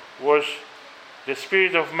 was the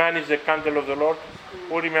spirit of man is the candle of the Lord.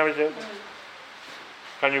 Who remembers that?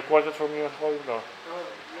 Can you quote it from your home? No.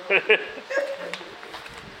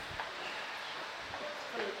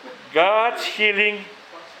 God's healing,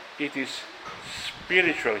 it is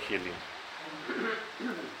spiritual healing.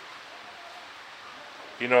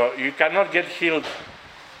 You know, you cannot get healed.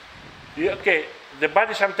 Okay, the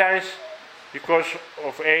body sometimes, because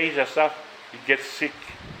of age and stuff, it gets sick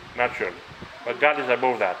naturally. But God is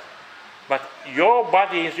above that. But your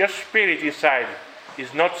body, your spirit inside,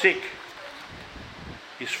 is not sick.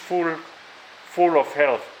 It's full of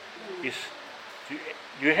health.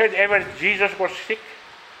 You heard ever Jesus was sick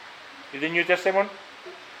in the New Testament?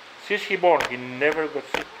 Since he born, he never got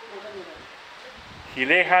sick. He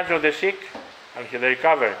lay hands on the sick and he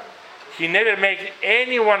recovered. He never made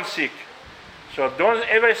anyone sick. So don't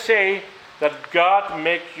ever say that God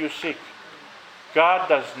makes you sick. God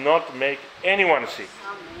does not make anyone sick.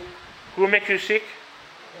 Amen. Who makes you sick?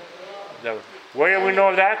 Where we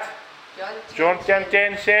know that? John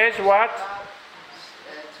 10:10 says what? To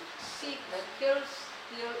seek and kill,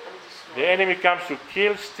 steal, and destroy. The enemy comes to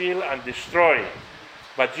kill, steal, and destroy.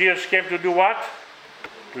 But Jesus came to do what?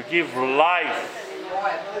 To give life.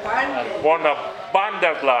 And one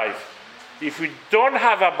abundant life. If we don't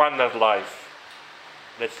have abundant life,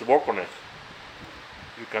 let's work on it.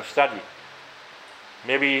 You can study.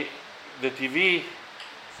 Maybe the TV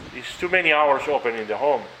is too many hours open in the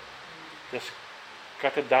home. Just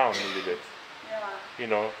cut it down a little bit. Yeah. You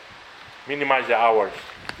know, minimize the hours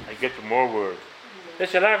and get more word.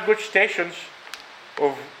 There's a lot of good stations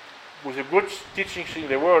with the good teachings in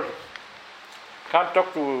the Word. Come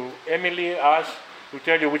talk to Emily, us, to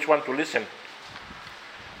tell you which one to listen.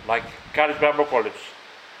 Like Caris Bible College,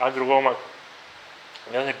 Andrew Womack.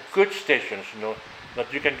 There's good stations, you know,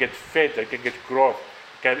 that you can get fed, that you can get growth.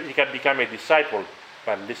 You can become a disciple,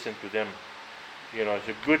 but listen to them. You know, it's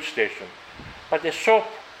a good station. But a soap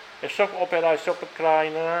opera, a soap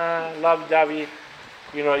crying, love-dovey,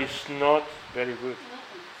 you know, it's not very good.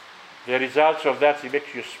 The results of that, it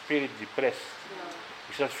makes your spirit depressed.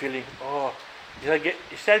 You start feeling,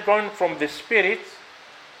 you start going from the spirit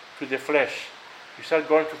to the flesh. You start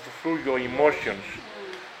going through your emotions.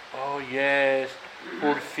 Oh yes,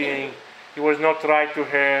 poor thing. He was not right to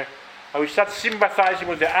her. And we start sympathizing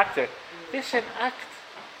with the actor. It's an act.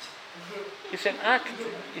 It's an act.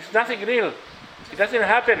 It's nothing real. It doesn't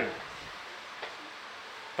happen.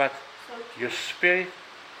 But your spirit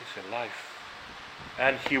is alive.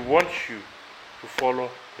 And He wants you to follow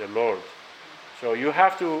the Lord. So you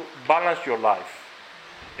have to balance your life.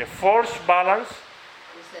 A forced balance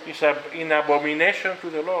is an abomination to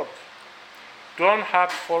the Lord. Don't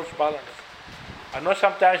have forced balance. I know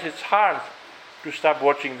sometimes it's hard to stop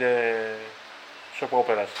watching the soap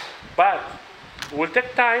operas. But it will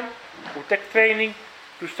take time, it will take training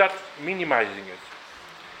to start minimizing it.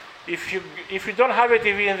 If you don't have a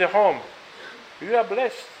TV in the home, you are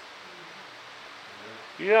blessed.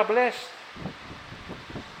 You are blessed.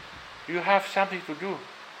 You have something to do.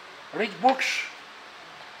 Read books.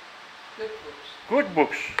 Good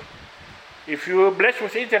books. If you are blessed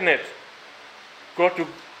with internet, go to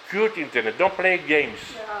good internet. Don't play games.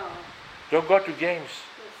 Yeah. Don't go to games.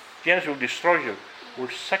 Games will destroy you. Will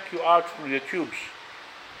suck you out through the tubes.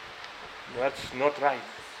 That's not right.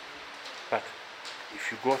 But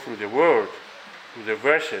if you go through the Word, through the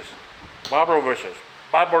verses,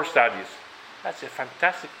 Bible studies. That's a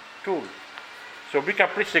fantastic tool. So we can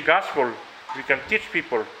preach the gospel, we can teach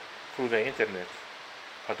people through the internet,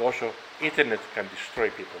 but also internet can destroy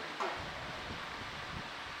people.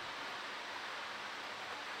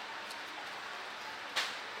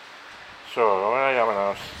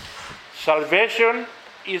 So, salvation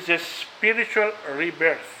is a spiritual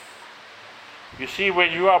rebirth. You see,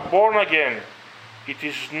 when you are born again, it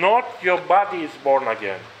is not your body is born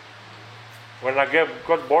again. When I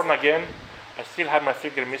got born again, I still had my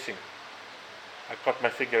finger missing. I cut my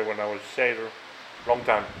finger when I was saved a long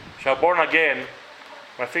time. So I'm born again,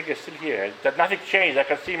 my finger is still here. Nothing changed. I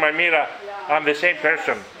can see my mirror. Yeah. I'm the same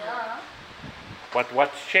person. Yeah. But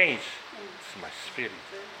what's changed? It's my spirit.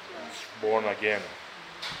 It's born again.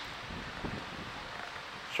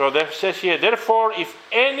 So that says here, therefore, if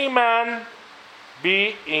any man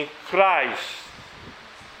be in Christ,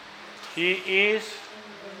 he is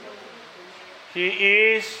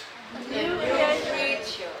a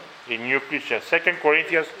new creature. 2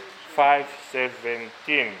 Corinthians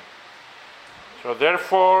 5:17. So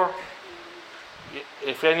therefore,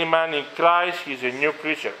 if any man in Christ, he is a new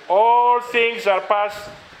creature. All things are passed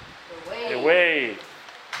away.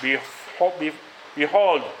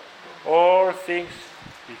 Behold, all things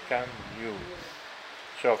become new.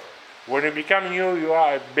 So, when you become new, you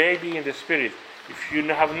are a baby in the Spirit. If you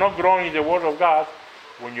have not grown in the Word of God,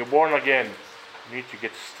 when you're born again, you need to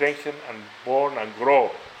get strengthened and born and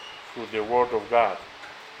grow through the Word of God.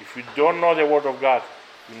 If you don't know the Word of God,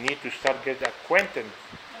 you need to start getting acquainted,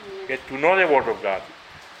 get to know the Word of God.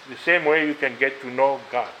 The same way you can get to know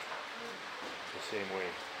God. The same way.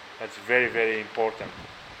 That's very, very important.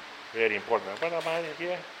 Very important. What am I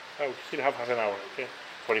here? I still have half an hour. Okay,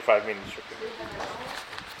 45 minutes. Okay.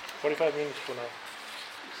 45 minutes for now.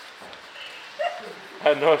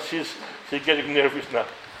 I know she's getting nervous now.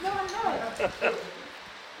 No, I'm not. You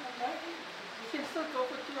can still go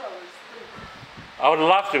for 2 hours. I would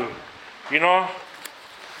love to. You know,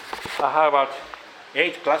 I have about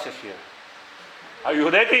 8 classes here. Are you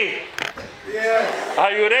ready? Yes.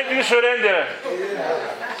 Are you ready to surrender?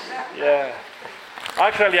 Yes. Yeah.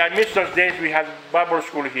 Actually, I miss those days we had Bible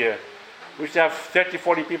school here. We used to have 30,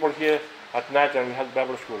 40 people here at night and we had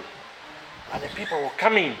Bible school. And the people were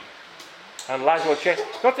coming and lives were changed.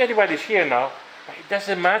 Not everybody's here now, but it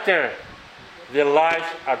doesn't matter. Their lives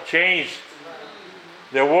are changed.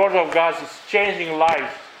 The Word of God is changing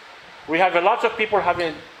lives. We have a lot of people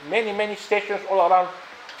having many, many stations all around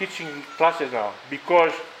teaching classes now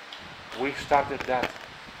because we started that.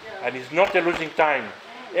 Yeah. And it's not a losing time.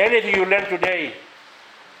 Anything you learn today,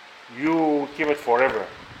 you keep it forever.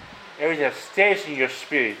 Everything that stays in your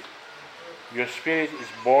spirit is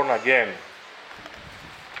born again.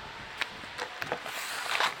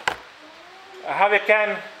 I have a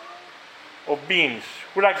can of beans.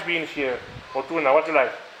 Who likes beans here? Or tuna? What do you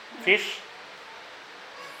like? Fish?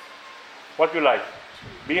 What do you like?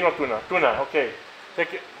 Bean or tuna? Tuna, okay.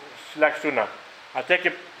 Take it. She likes tuna. I take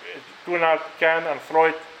a tuna can and throw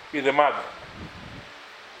it in the mud.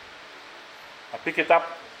 I pick it up,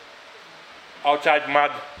 outside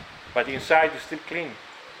mud, but inside is still clean.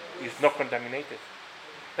 It's not contaminated.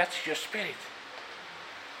 That's your spirit.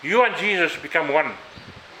 You and Jesus become one.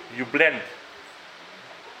 You blend.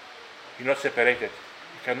 You're not separated.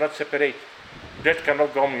 You cannot separate. Death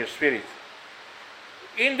cannot go in your spirit.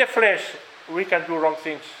 In the flesh, we can do wrong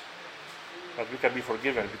things, but we can be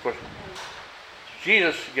forgiven because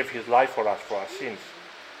Jesus gave his life for us, for our sins.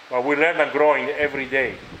 But we learn and grow every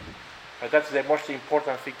day. But that's the most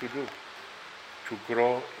important thing to do, to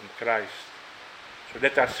grow in Christ. So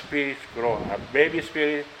let our spirit grow, our baby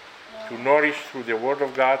spirit, to nourish through the Word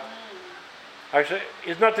of God. Actually,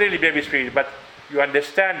 it's not really baby spirit, but you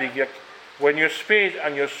understanding, when your spirit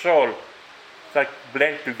and your soul like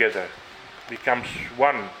blend together, becomes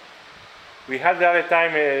one. We had the other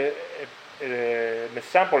time a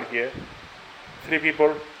sample here, 3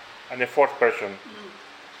 people and a 4th person.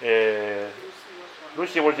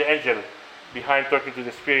 Lucy was the angel behind talking to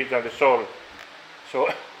the spirit and the soul. So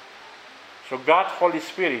God, Holy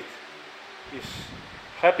Spirit, is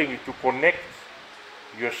helping you to connect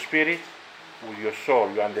your spirit with your soul,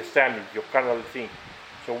 your understanding, your carnal thing.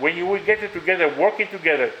 So when you will get it together, working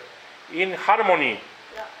together in harmony,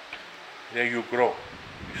 then you grow.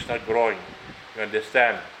 You start growing. You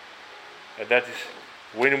understand. And that is,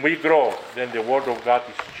 when we grow, then the Word of God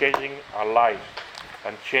is changing our lives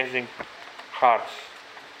and changing hearts.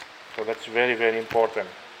 So that's very, very important.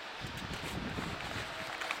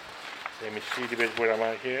 Let me see the bit, where am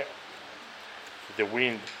I here? The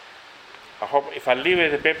wind. I hope if I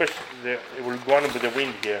leave the papers, it will go on with the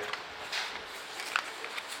wind here.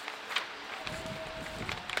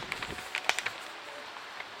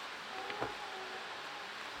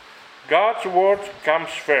 God's word comes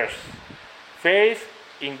first. Faith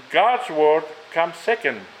in God's word comes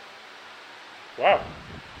second. Wow.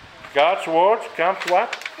 God's word comes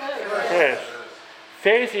what? First.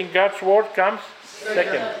 Faith in God's word comes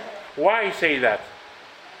second. Why say that?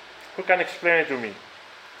 Who can explain it to me?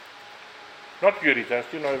 Not you, Rita, I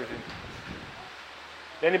still know everything.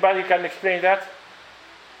 Anybody can explain that?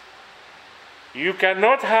 You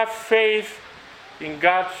cannot have faith in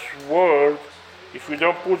God's word if you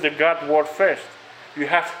don't put the God word first. You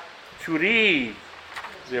have to read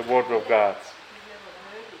the word of God.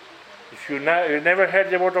 If you never heard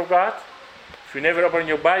the word of God, if you never open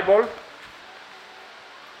your Bible,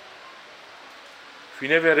 if you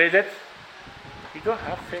never read it, you don't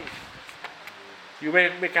have faith. You may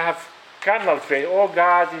have carnal faith. Oh,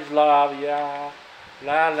 God is love, yeah,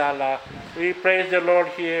 la la la. We praise the Lord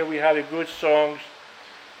here, we have good songs.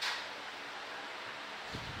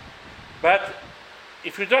 But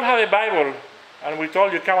if you don't have a Bible, and we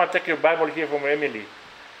told you, come and take your Bible here from Emily,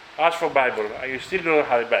 ask for Bible, and you still don't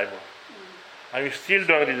have a Bible, and you still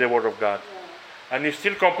don't read the Word of God, and you're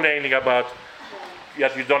still complaining about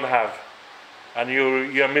that you don't have, and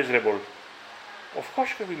you're miserable. Of course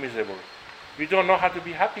you'll be miserable. You don't know how to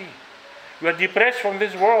be happy. You are depressed from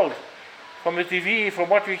this world, from the TV, from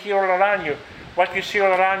what you hear all around you, what you see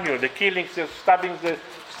all around you, the killings, the stabbings, the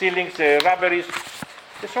stealings, the robberies.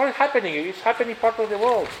 It's all happening. It's happening part of the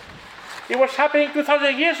world. It was happening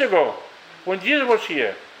 2,000 years ago when Jesus was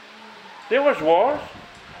here. There was wars,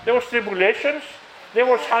 there was tribulations, there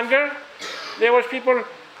was hunger, there was people.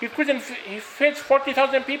 He fed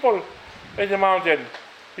 40,000 people at the mountain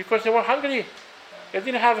because they were hungry. They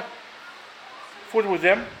didn't have food with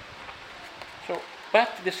them. So,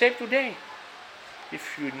 but the same today.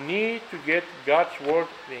 If you need to get God's word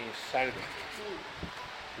inside of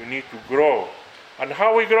you, you need to grow. And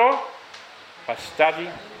how we grow? By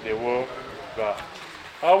studying the word of God.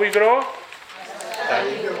 How we grow?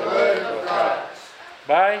 Studying the word of God.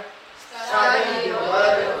 By Studying the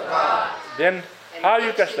word of God. Then And how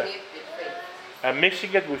you can mixing study? it with faith. And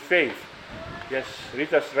mixing it with faith. Yes,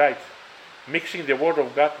 Rita's right. Mixing the word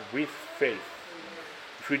of God with faith.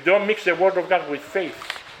 If you don't mix the word of God with faith,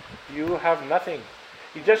 you have nothing.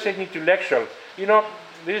 You just need to lecture. You know,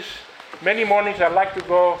 these many mornings I like to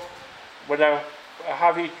go when I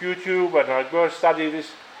have YouTube and I go study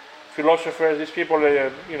these philosophers, these people,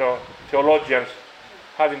 theologians,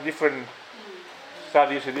 having different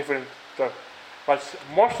studies and different. But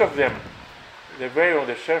most of them, they're very on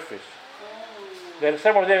the surface. Then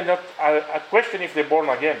some of them I question if they're born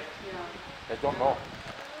again. They don't know.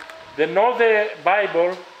 They know the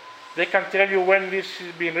Bible. They can tell you when this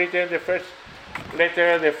is being written, the first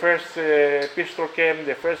letter, the first epistle came,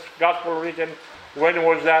 the first gospel written, when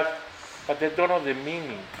was that? But they don't know the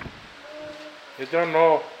meaning. They don't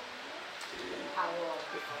know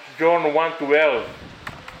John 1:12.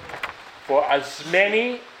 For as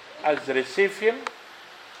many as received him,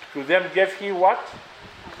 to them gave he what?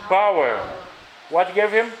 Power. What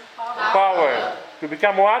gave him? Power. To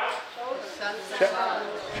become what?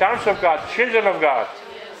 Sons of God, children of God.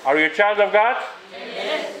 Are you a child of God?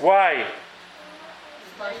 Yes. Why?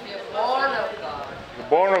 Because we are born of God. You're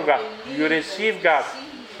born of God. You receive God.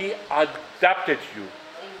 He adopted you.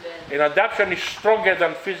 Amen. And adoption is stronger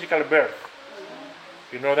than physical birth.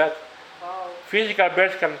 You know that? Wow. Physical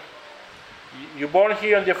birth can. You're born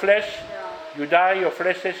here in the flesh. You die. Your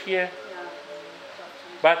flesh is here.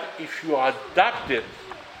 But if you are adopted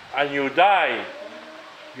and you die,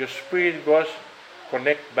 your spirit goes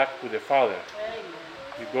connect back to the Father.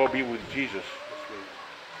 You go be with Jesus.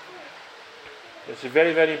 It's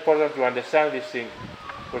very, very important to understand this thing.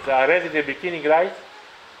 Because I read in the beginning, right?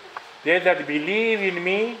 They that believe in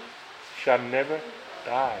me shall never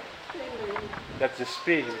die. That's the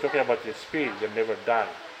spirit. We're talking about the spirit that never die.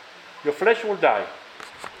 Your flesh will die,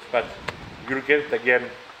 but you'll get it again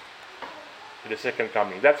in the second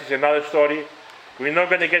coming. That is another story. We're not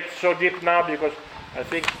going to get so deep now because I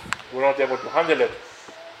think we're not able to handle it.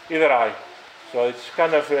 Either I. So it's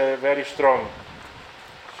kind of very strong.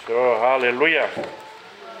 So hallelujah.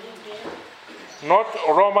 Not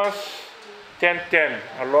Romans 10:10.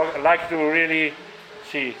 I like to really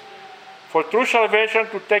see. For true salvation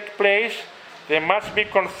to take place, there must be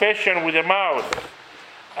confession with the mouth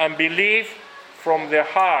and belief from the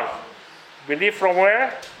heart. Belief from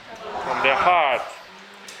where? From the heart.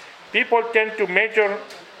 People tend to measure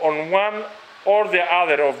on one or the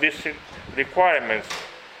other of these requirements,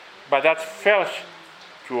 but that fails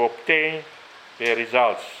to obtain the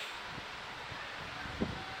results.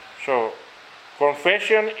 So,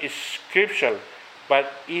 confession is scriptural,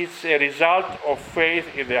 but it's a result of faith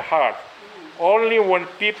in the heart. Only when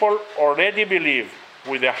people already believe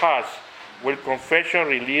with their hearts will confession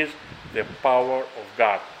release the power of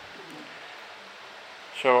God.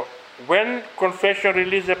 So, when confession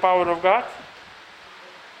releases the power of God?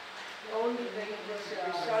 Only when it was a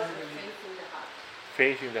result of faith in the heart.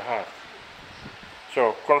 Faith in the heart.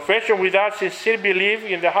 So, confession without sincere belief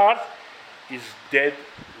in the heart is dead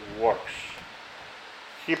works.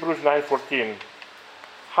 Hebrews 9:14.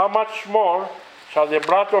 How much more shall the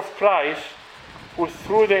blood of Christ, who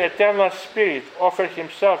through the eternal Spirit offered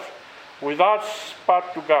himself without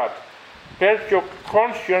spot to God, purge your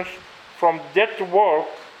conscience from dead work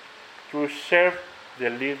to serve the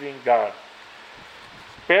living God.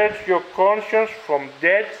 Purge your conscience from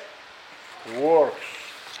dead works.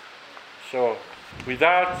 So,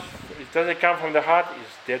 without, it doesn't come from the heart,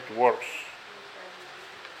 it's dead works.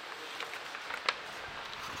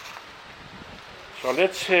 So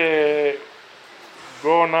let's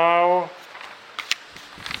go now.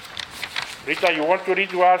 Rita, you want to read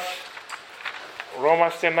to us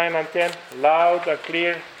Romans 10, 9 and 10, loud and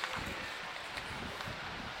clear?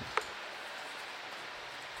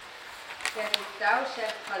 That if thou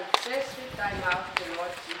shalt confess with thy mouth the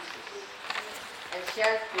Lord Jesus, and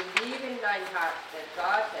shalt believe in thine heart that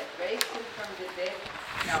God hath raised him from the dead,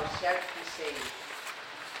 thou shalt be saved.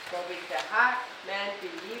 For with the heart man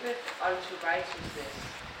believeth unto righteousness,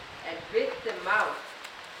 and with the mouth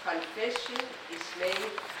confession is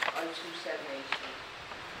made unto salvation.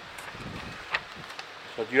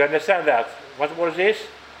 So do you understand that? What was this?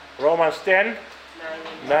 Romans 10,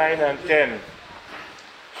 9 and 10.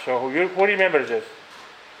 So who remembers this?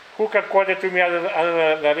 Who can quote it to me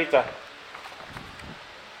other than Rita?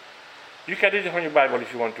 You can read it from your Bible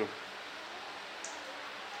if you want to.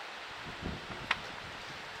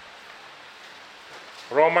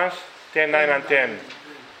 Romans 10, 9 and 10.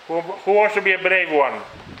 Who wants to be a brave one?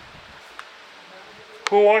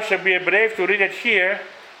 Who wants to be brave to read it here?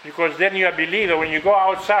 Because then you are a believer. When you go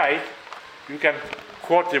outside, you can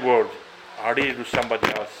quote the word or read it to somebody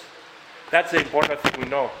else. That's the important thing we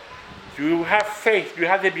know. You have faith, you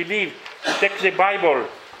have the belief to take the Bible,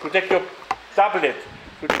 to take your tablet,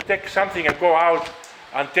 to take something and go out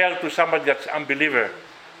and tell to somebody that's unbeliever.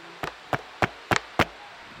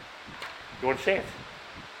 You won't say it.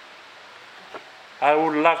 I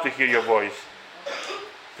would love to hear your voice.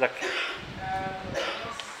 Like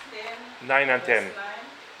 9 and 10.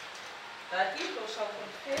 That if thou shalt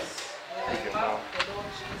confess with thy mouth the Lord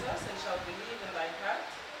Jesus, and shalt believe in thy heart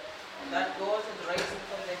that God hath raised him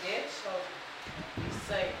from the dead, shalt be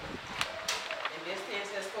saved. And this thing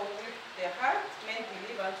says, for with the heart men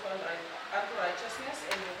believe unto righteousness,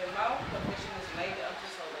 and with the mouth confession is made unto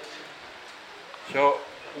salvation. So,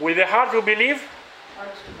 with the heart we believe,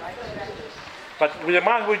 but with the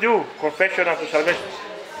mouth we do confession unto salvation.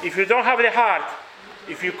 If you don't have the heart,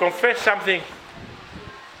 if you confess something,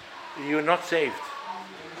 you're not saved.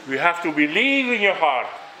 You have to believe in your heart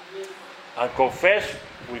and confess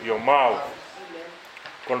with your mouth.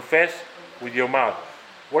 Confess with your mouth.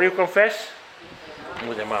 What do you confess?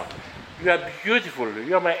 With the mouth. You are beautiful.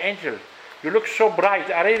 You are my angel. You look so bright.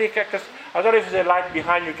 I don't know if the light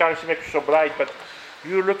behind you can't make you so bright, but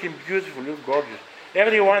you're looking beautiful. You look gorgeous.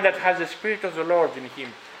 Everyone that has the Spirit of the Lord in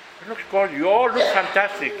him, it looks gorgeous. You all look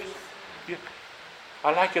fantastic.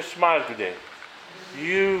 I like your smile today.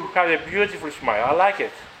 You have a beautiful smile. I like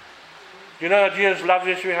it. You know that Jesus loves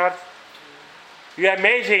you, sweetheart? You're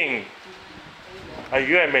amazing.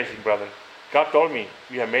 You're amazing, brother. God told me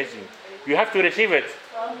you're amazing. You have to receive it.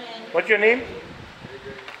 Amen. What's your name?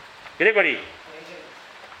 Gregory.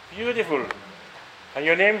 Beautiful. And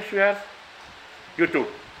your name, sweetheart? You too.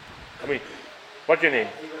 What's your name?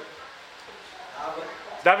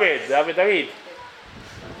 David.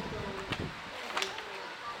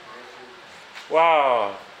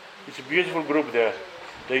 Wow, it's a beautiful group there,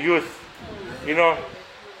 the youth. You know,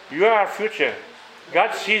 you are our future.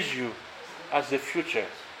 God sees you as the future.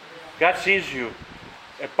 God sees you,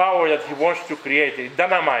 a power that He wants to create, a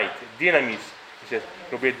dynamite. He says,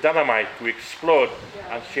 to be dynamite to explode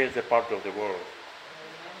and change the part of the world.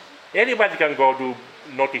 Anybody can go do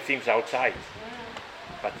naughty things outside,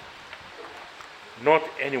 but not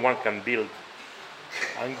anyone can build.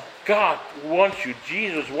 And God wants you,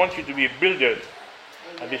 Jesus wants you to be a builder.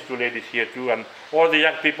 And these two ladies here too, and all the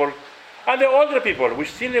young people, and the older people.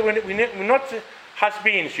 We're not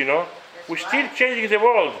has-beens, you know. We're still changing the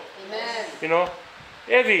world. Amen. You know.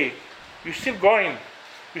 Evie, you're still going.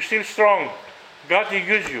 You're still strong. God will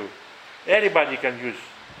use you. Everybody can use.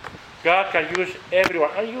 God can use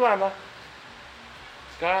everyone. And you, Anna.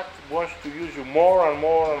 God wants to use you more and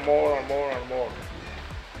more and more and more and more.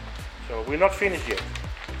 So we're not finished yet.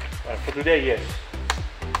 For today, yes.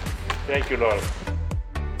 Thank you, Lord.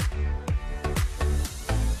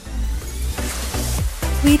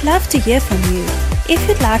 We'd love to hear from you. If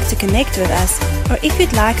you'd like to connect with us, or if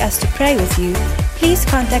you'd like us to pray with you, please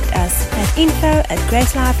contact us at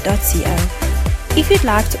info@gracelife.co. If you'd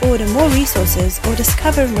like to order more resources or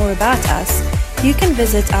discover more about us, you can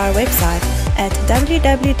visit our website at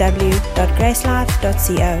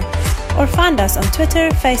www.gracelife.co or find us on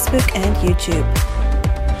Twitter, Facebook and YouTube.